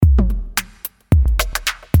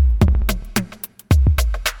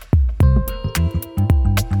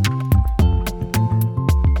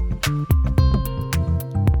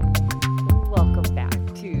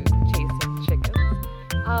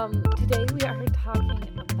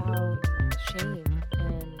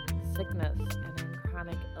sickness and in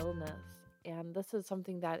chronic illness. And this is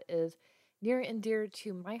something that is near and dear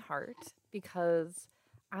to my heart because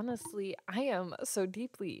honestly, I am so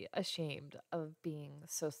deeply ashamed of being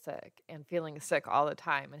so sick and feeling sick all the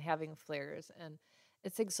time and having flares. And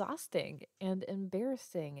it's exhausting and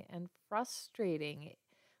embarrassing and frustrating.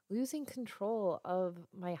 Losing control of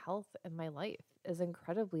my health and my life is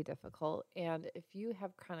incredibly difficult. And if you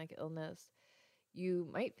have chronic illness, you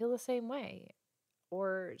might feel the same way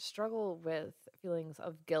or struggle with feelings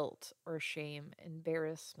of guilt or shame,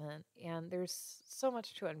 embarrassment. And there's so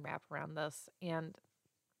much to unwrap around this, and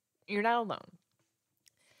you're not alone.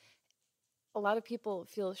 A lot of people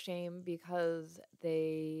feel shame because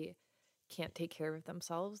they can't take care of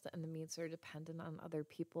themselves and the means are dependent on other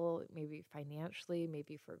people, maybe financially,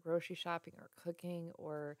 maybe for grocery shopping or cooking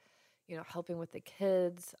or helping with the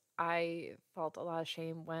kids. I felt a lot of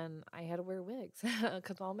shame when I had to wear wigs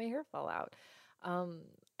because all my hair fell out. Um,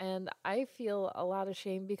 and I feel a lot of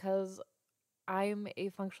shame because I'm a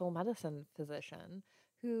functional medicine physician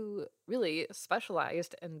who really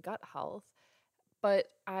specialized in gut health, but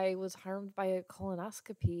I was harmed by a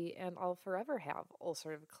colonoscopy and I'll forever have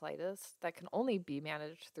ulcerative colitis that can only be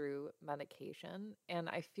managed through medication. And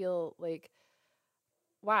I feel like,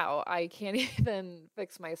 wow, I can't even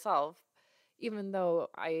fix myself, even though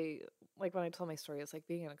like when I told my story, it's like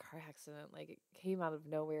being in a car accident. Like it came out of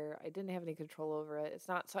nowhere. I didn't have any control over it. It's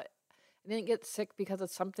not so I didn't get sick because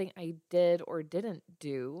it's something I did or didn't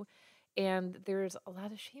do. And there's a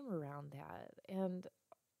lot of shame around that. And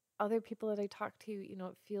other people that I talk to,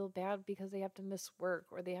 feel bad because they have to miss work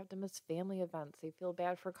or they have to miss family events. They feel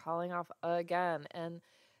bad for calling off again. And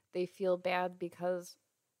they feel bad because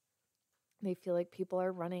they feel like people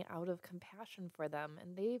are running out of compassion for them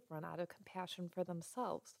and they've run out of compassion for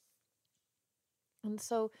themselves. And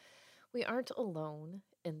so we aren't alone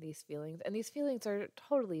in these feelings, and these feelings are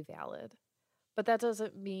totally valid. But that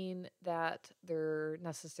doesn't mean that they're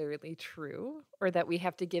necessarily true or that we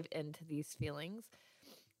have to give in to these feelings.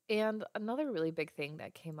 And another really big thing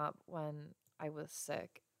that came up when I was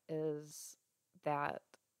sick is that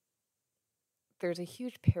there's a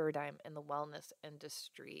huge paradigm in the wellness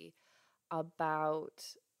industry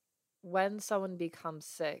about when someone becomes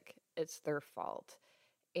sick, it's their fault.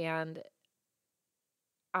 And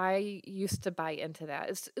I used to buy into that.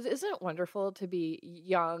 Isn't it wonderful to be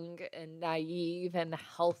young and naive and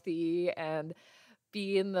healthy and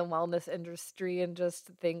be in the wellness industry and just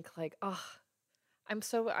think like, oh, I'm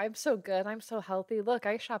so good. I'm so healthy. Look,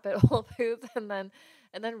 I shop at Whole Foods and then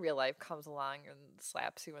real life comes along and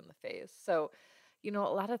slaps you in the face. So, a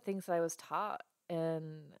lot of things that I was taught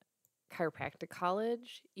in chiropractic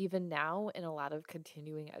college, even now in a lot of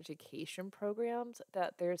continuing education programs,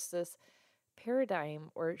 that there's this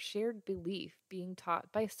paradigm or shared belief being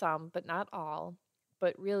taught by some, but not all,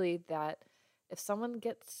 but really that if someone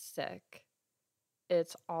gets sick,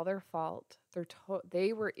 it's all their fault.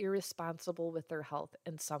 They were irresponsible with their health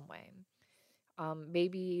in some way.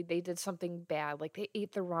 Maybe they did something bad, like they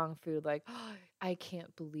ate the wrong food. Like, oh, I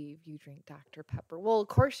can't believe you drink Dr. Pepper. Well, of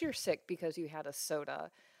course you're sick because you had a soda.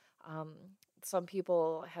 Um, some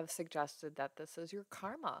people have suggested that this is your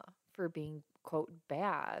karma for being, quote,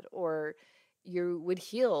 bad, or you would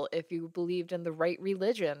heal if you believed in the right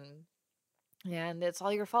religion. And it's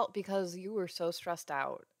all your fault because you were so stressed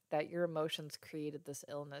out that your emotions created this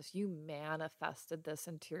illness. You manifested this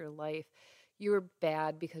into your life. You were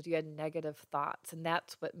bad because you had negative thoughts, and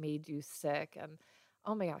that's what made you sick. And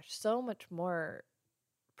oh my gosh, so much more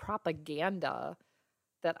propaganda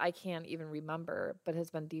that I can't even remember, but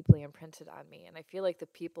has been deeply imprinted on me. And I feel like the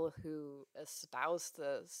people who espouse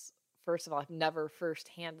this, first of all, have never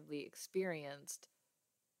first-handedly experienced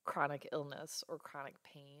chronic illness or chronic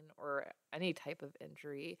pain or any type of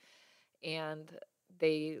injury. And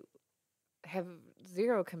they have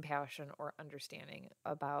zero compassion or understanding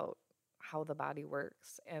about how the body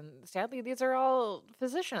works. And sadly, these are all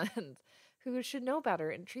physicians who should know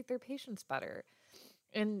better and treat their patients better.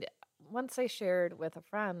 And once I shared with a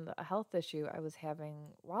friend a health issue I was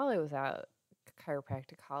having while I was at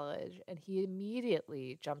chiropractic college, and he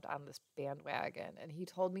immediately jumped on this bandwagon and he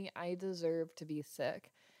told me I deserved to be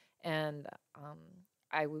sick and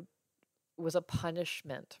I was a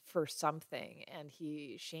punishment for something. And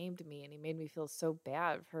he shamed me and he made me feel so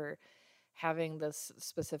bad for having this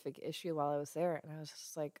specific issue while I was there. And I was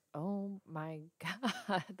just like, oh my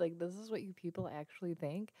God, like this is what you people actually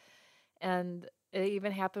think. And it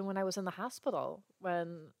even happened when I was in the hospital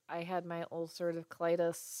when I had my ulcerative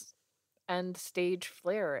colitis end stage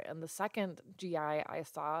flare. And the second GI I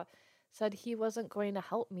saw said he wasn't going to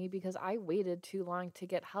help me because I waited too long to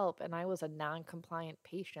get help and I was a non compliant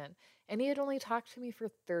patient. And he had only talked to me for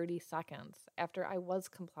 30 seconds after I was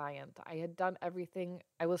compliant. I had done everything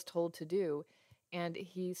I was told to do, and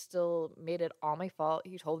he still made it all my fault.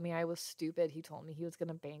 He told me I was stupid. He told me he was going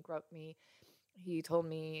to bankrupt me. He told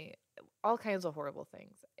me all kinds of horrible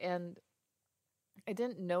things. And I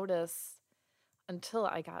didn't notice until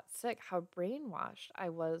I got sick how brainwashed I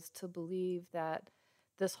was to believe that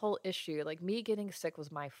this whole issue, like me getting sick,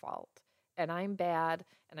 was my fault. And I'm bad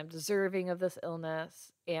and I'm deserving of this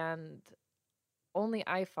illness. And only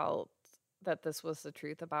I felt that this was the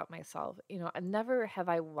truth about myself. Never have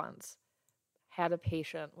I once had a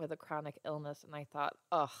patient with a chronic illness and I thought,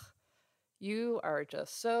 ugh, you are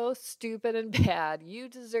just so stupid and bad. You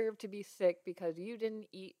deserve to be sick because you didn't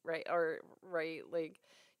eat right or right. Like,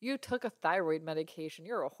 you took a thyroid medication.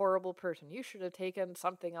 You're a horrible person. You should have taken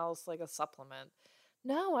something else like a supplement.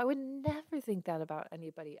 No, I would never think that about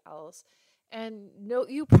anybody else. And no,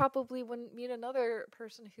 you probably wouldn't meet another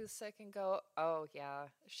person who's sick and go, oh, yeah,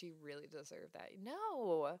 she really deserved that.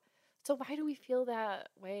 No. So why do we feel that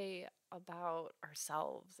way about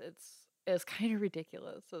ourselves? It's kind of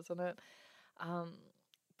ridiculous, isn't it? Um,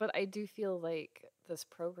 but I do feel like this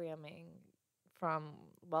programming from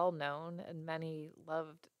well known and many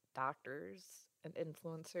loved doctors and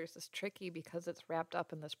influencers is tricky because it's wrapped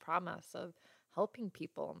up in this promise of helping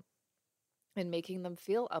people and making them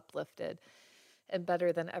feel uplifted and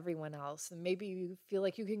better than everyone else. And maybe you feel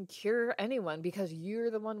like you can cure anyone because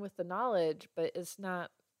you're the one with the knowledge, but it's not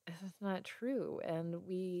true. And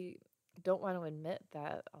we don't want to admit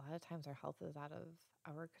that a lot of times our health is out of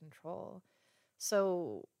our control.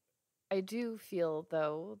 So I do feel,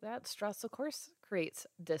 though, that stress, of course, creates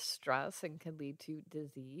distress and can lead to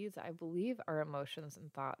disease. I believe our emotions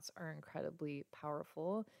and thoughts are incredibly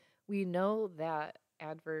powerful. We know that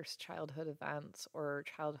adverse childhood events or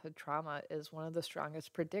childhood trauma is one of the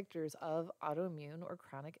strongest predictors of autoimmune or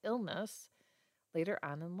chronic illness later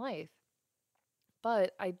on in life.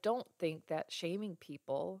 But I don't think that shaming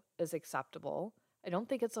people is acceptable. I don't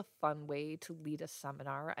think it's a fun way to lead a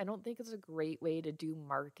seminar. I don't think it's a great way to do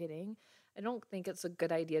marketing. I don't think it's a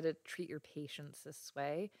good idea to treat your patients this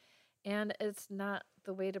way. And it's not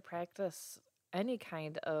the way to practice any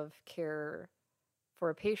kind of care for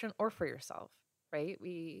a patient or for yourself, right?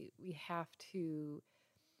 We have to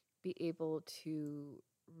be able to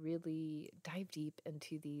really dive deep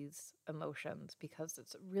into these emotions because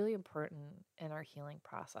it's really important in our healing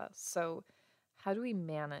process. So, how do we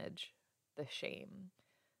manage the shame?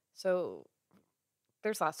 So,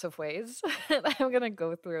 there's lots of ways. I'm going to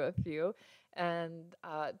go through a few and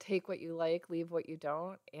take what you like, leave what you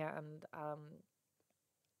don't, and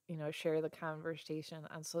share the conversation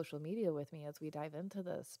on social media with me as we dive into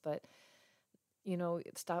this. But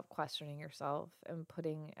stop questioning yourself and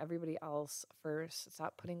putting everybody else first.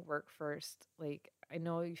 Stop putting work first. Like, I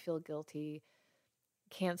know you feel guilty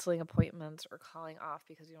canceling appointments or calling off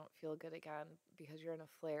because you don't feel good again because you're in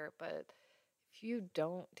a flare, but if you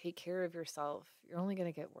don't take care of yourself, you're only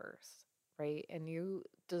going to get worse, right? And you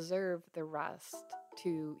deserve the rest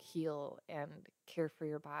to heal and care for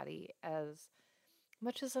your body as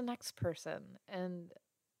much as the next person. And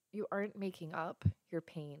you aren't making up your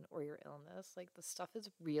pain or your illness. Like, the stuff is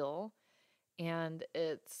real and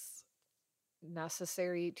it's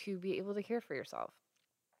necessary to be able to care for yourself.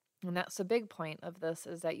 And that's the big point of this,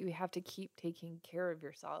 is that you have to keep taking care of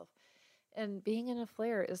yourself. And being in a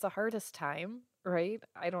flare is the hardest time, right?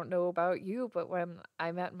 I don't know about you, but when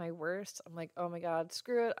I'm at my worst, I'm like, oh my God,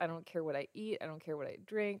 screw it. I don't care what I eat. I don't care what I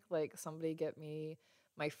drink. Like, somebody get me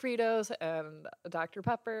my Fritos and a Dr.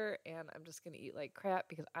 Pepper, and I'm just going to eat like crap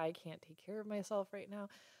because I can't take care of myself right now.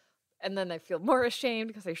 And then I feel more ashamed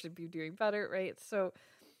because I should be doing better, right? So,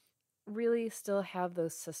 really still have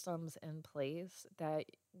those systems in place that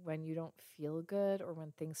when you don't feel good or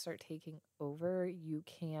when things start taking over, you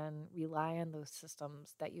can rely on those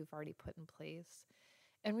systems that you've already put in place.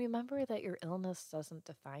 And remember that your illness doesn't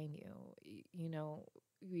define you.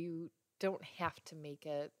 You don't have to make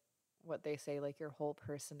it what they say, like, your whole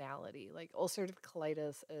personality. Like, ulcerative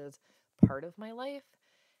colitis is part of my life,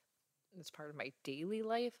 it's part of my daily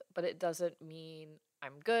life, but it doesn't mean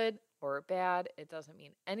I'm good or bad. It doesn't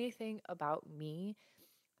mean anything about me.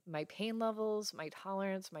 My pain levels, my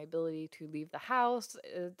tolerance, my ability to leave the house,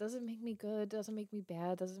 it doesn't make me good, doesn't make me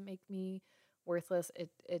bad, doesn't make me worthless.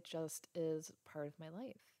 It just is part of my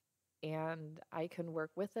life. And I can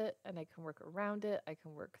work with it and I can work around it. I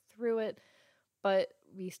can work through it, but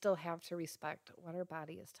we still have to respect what our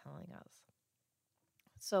body is telling us.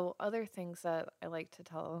 So, other things that I like to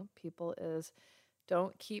tell people is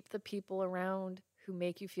don't keep the people around who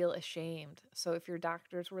make you feel ashamed. So if your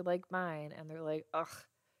doctors were like mine and they're like, ugh,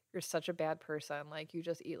 you're such a bad person, like you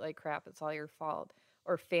just eat like crap, it's all your fault,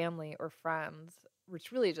 or family or friends,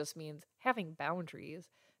 which really just means having boundaries.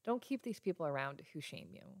 Don't keep these people around who shame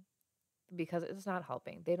you because it's not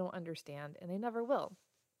helping. They don't understand and they never will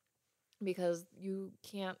because you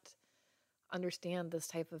can't understand this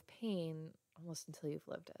type of pain almost until you've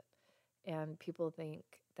lived it. And people think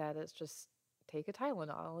that it's just take a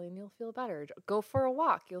Tylenol and you'll feel better. Go for a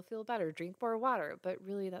walk, you'll feel better. Drink more water. But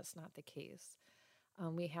really, that's not the case.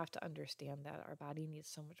 We have to understand that our body needs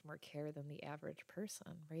so much more care than the average person,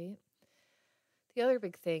 right? The other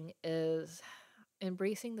big thing is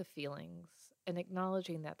embracing the feelings and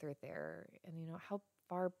acknowledging that they're there. And, how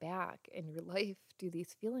far back in your life do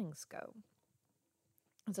these feelings go?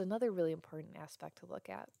 It's another really important aspect to look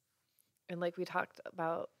at. And like we talked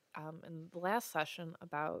about in the last session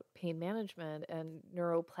about pain management and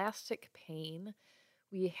neuroplastic pain,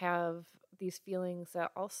 we have these feelings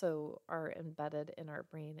that also are embedded in our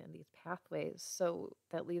brain in these pathways. So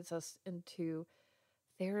that leads us into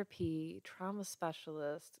therapy, trauma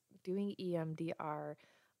specialist, doing EMDR,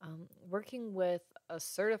 working with a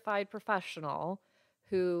certified professional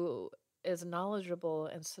who is knowledgeable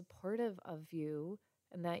and supportive of you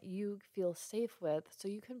and that you feel safe with so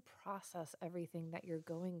you can process everything that you're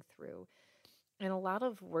going through. And a lot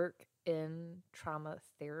of work in trauma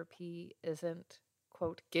therapy isn't,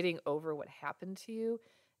 quote, getting over what happened to you.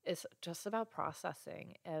 It's just about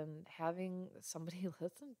processing and having somebody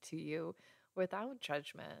listen to you without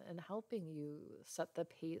judgment and helping you set the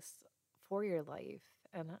pace for your life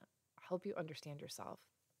and help you understand yourself.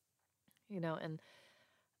 And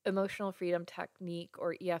emotional freedom technique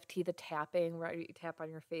or EFT, the tapping, where you tap on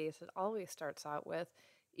your face, it always starts out with,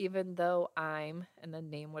 even though I'm, and then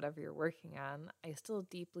name whatever you're working on, I still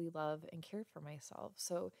deeply love and care for myself.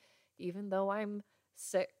 So even though I'm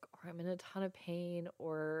sick or I'm in a ton of pain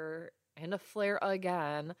or in a flare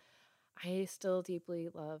again, I still deeply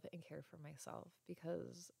love and care for myself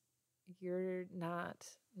because you're not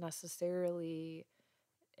necessarily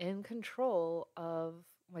in control of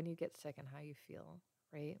when you get sick and how you feel,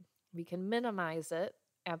 right? We can minimize it,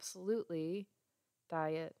 absolutely.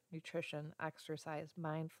 Diet, nutrition, exercise,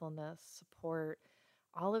 mindfulness, support,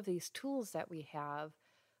 all of these tools that we have,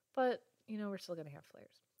 but we're still going to have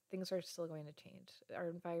flares. Things are still going to change. Our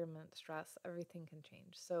environment, stress, everything can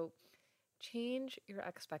change. So change your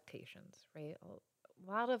expectations, right?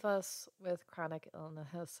 A lot of us with chronic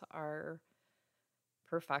illness are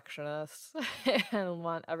perfectionists and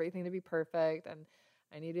want everything to be perfect. And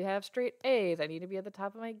I need to have straight A's. I need to be at the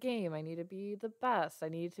top of my game. I need to be the best. I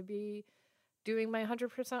need to be doing my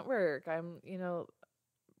 100% work.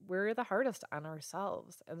 We're the hardest on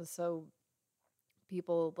ourselves. And so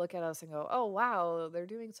people look at us and go, oh, wow, they're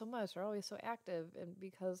doing so much. They're always so active. And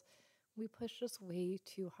because we push just way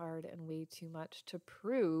too hard and way too much to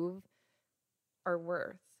prove our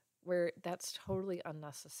worth, where that's totally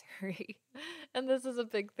unnecessary. And this is a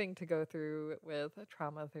big thing to go through with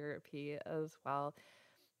trauma therapy as well.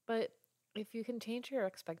 But if you can change your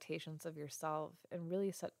expectations of yourself and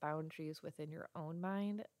really set boundaries within your own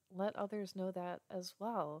mind, let others know that as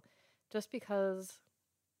well. Just because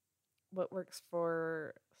what works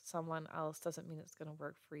for someone else doesn't mean it's going to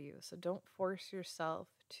work for you. So don't force yourself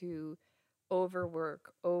to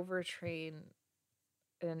overwork, overtrain,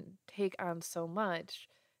 and take on so much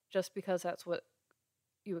just because that's what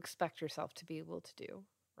you expect yourself to be able to do,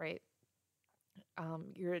 right?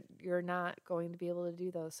 You're not going to be able to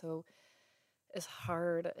do those. So it's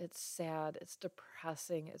hard, it's sad, it's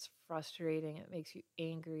depressing, it's frustrating, it makes you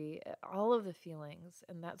angry, all of the feelings,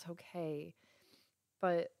 and that's okay.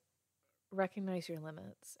 But recognize your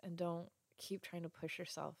limits and don't keep trying to push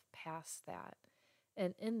yourself past that.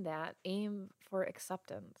 And in that, aim for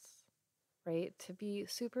acceptance, right? To be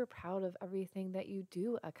super proud of everything that you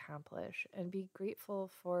do accomplish and be grateful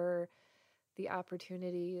for the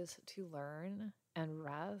opportunities to learn and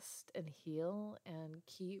rest and heal and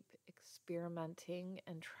keep experimenting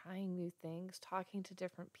and trying new things, talking to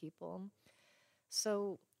different people.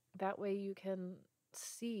 So that way you can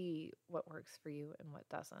see what works for you and what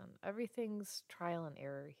doesn't. Everything's trial and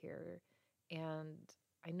error here. And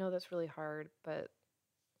I know that's really hard, but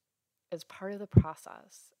it's part of the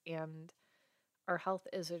process. And our health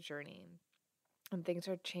is a journey and things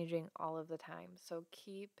are changing all of the time. So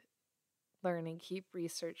keep learning, keep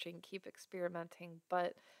researching, keep experimenting,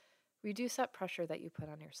 but we do set pressure that you put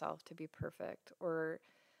on yourself to be perfect or,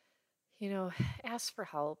 ask for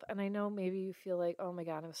help. And I know maybe you feel like, oh my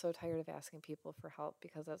God, I'm so tired of asking people for help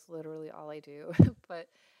because that's literally all I do. But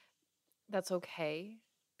that's okay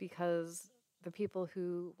because the people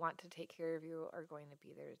who want to take care of you are going to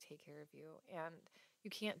be there to take care of you. And you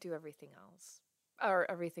can't do everything else or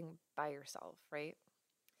everything by yourself, right?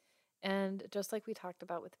 And just like we talked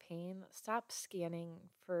about with pain, stop scanning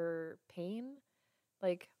for pain.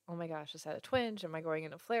 Like, oh my gosh, just had a twinge. Am I going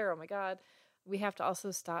in a flare? Oh my God. We have to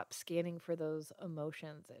also stop scanning for those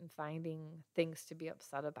emotions and finding things to be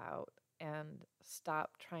upset about and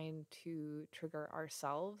stop trying to trigger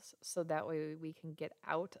ourselves so that way we can get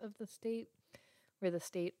out of the state where the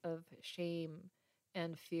state of shame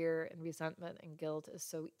and fear and resentment and guilt is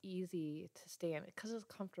so easy to stay in because it's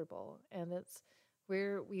comfortable and it's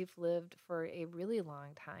where we've lived for a really long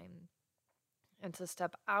time. And to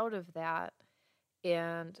step out of that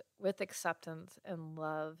and with acceptance and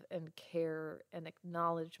love and care and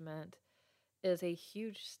acknowledgement is a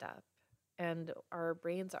huge step. And our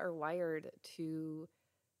brains are wired to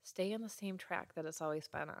stay on the same track that it's always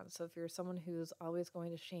been on. So if you're someone who's always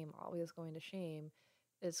going to shame,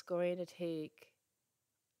 it's going to take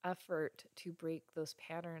effort to break those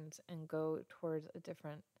patterns and go towards a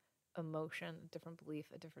different emotion, a different belief,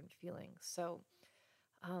 a different feeling. So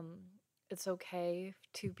um, it's okay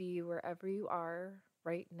to be wherever you are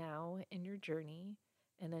right now in your journey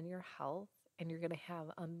and in your health. And you're going to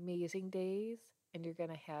have amazing days and you're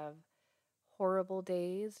going to have horrible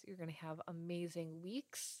days. You're going to have amazing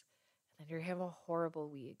weeks and then you're going to have horrible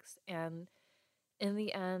weeks. And in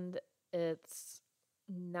the end, it's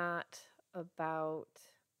not about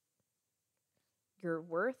your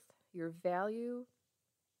worth, your value.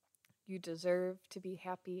 You deserve to be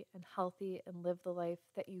happy and healthy and live the life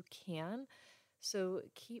that you can. So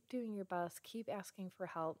keep doing your best, keep asking for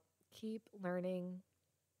help, keep learning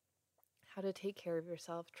how to take care of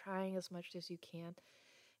yourself, trying as much as you can.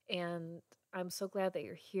 And I'm so glad that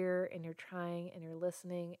you're here and you're trying and you're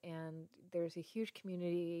listening. And there's a huge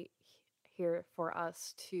community here for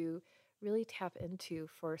us to really tap into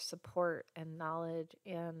for support and knowledge,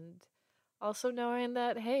 and also knowing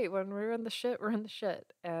that, hey, when we're in the shit, we're in the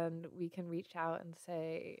shit. And we can reach out and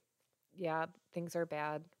say, yeah, things are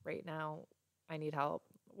bad right now. I need help.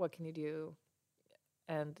 What can you do?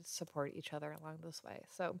 And support each other along this way.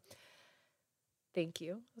 So thank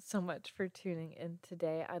you so much for tuning in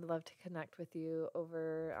today. I'd love to connect with you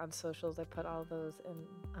over on socials. I put all those in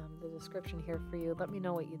the description here for you. Let me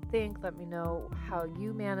know what you think. Let me know how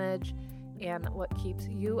you manage and what keeps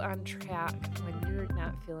you on track when you're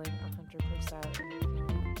not feeling 100% and you're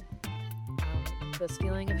feeling this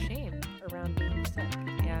feeling of shame around being sick.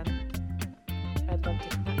 And I'd love to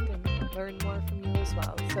connect and learn more from you as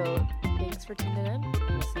well. So thanks for tuning in.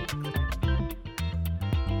 We'll see you next time.